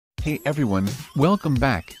Hey everyone, welcome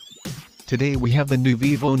back. Today we have the new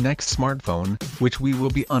Vivo Nex smartphone, which we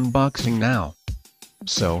will be unboxing now.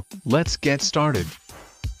 So, let's get started.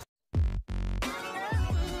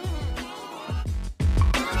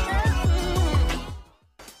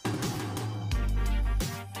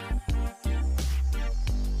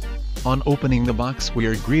 On opening the box, we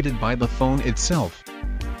are greeted by the phone itself.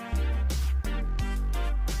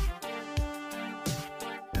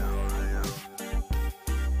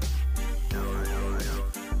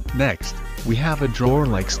 Next, we have a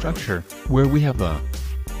drawer-like structure, where we have the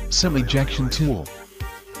SIM ejection tool,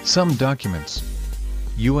 some documents,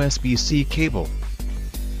 USB-C cable,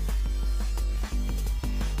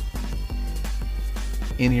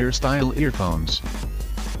 in-ear style earphones,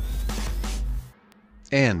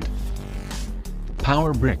 and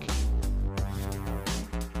power brick.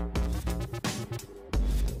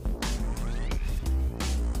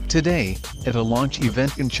 Today, at a launch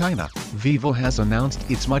event in China, Vivo has announced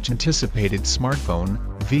its much-anticipated smartphone,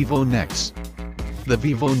 Vivo Nex. The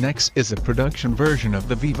Vivo Nex is a production version of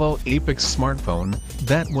the Vivo Apex smartphone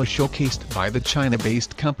that was showcased by the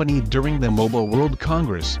China-based company during the Mobile World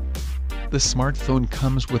Congress. The smartphone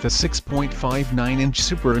comes with a 6.59-inch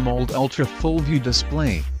Super AMOLED Ultra Full View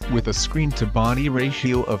display, with a screen-to-body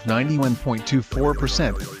ratio of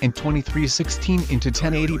 91.24% and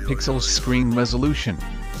 2316x1080 pixels screen resolution.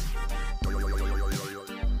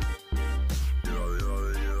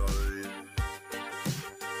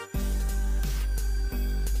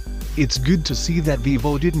 It's good to see that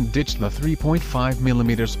Vivo didn't ditch the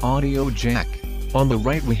 3.5mm audio jack. On the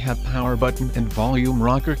right we have power button and volume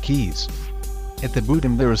rocker keys. At the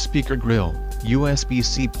bottom there is speaker grill,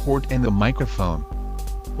 USB-C port and a microphone.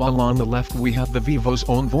 While on the left we have the Vivo's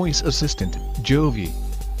own voice assistant, Jovi.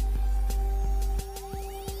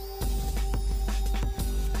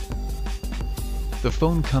 The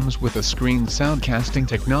phone comes with a screen soundcasting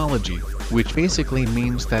technology, which basically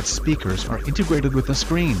means that speakers are integrated with the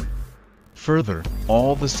screen. Further,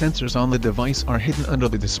 all the sensors on the device are hidden under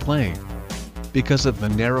the display. Because of the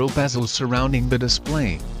narrow bezel surrounding the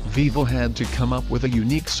display, Vivo had to come up with a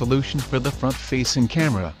unique solution for the front-facing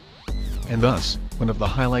camera. And thus, one of the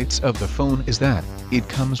highlights of the phone is that it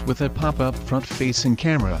comes with a pop-up front-facing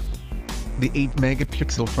camera. The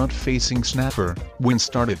 8-megapixel front-facing snapper, when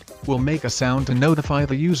started, will make a sound to notify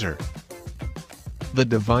the user. The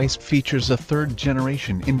device features a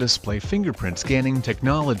third-generation in-display fingerprint scanning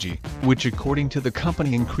technology, which according to the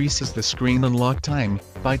company increases the screen unlock time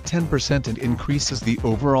by 10% and increases the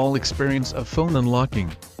overall experience of phone unlocking.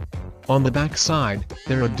 On the back side,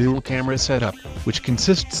 there are a dual camera setup, which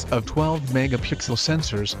consists of 12-megapixel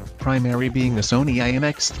sensors, primary being a Sony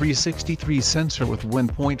IMX363 sensor with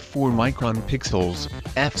 1.4 micron pixels,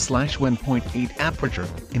 f/1.8 aperture,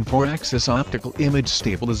 and 4-axis optical image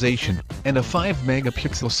stabilization, and a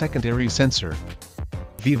 5-megapixel secondary sensor.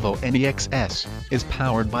 Vivo NEX-S is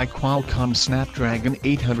powered by Qualcomm Snapdragon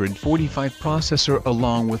 845 processor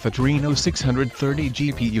along with Adreno 630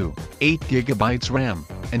 GPU, 8GB RAM,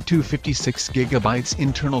 and 256GB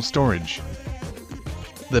internal storage.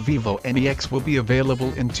 The Vivo NEX will be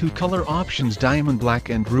available in two color options, Diamond Black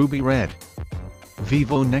and Ruby Red.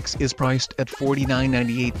 Vivo Nex is priced at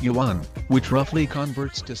 4998 yuan, which roughly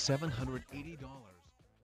converts to $780.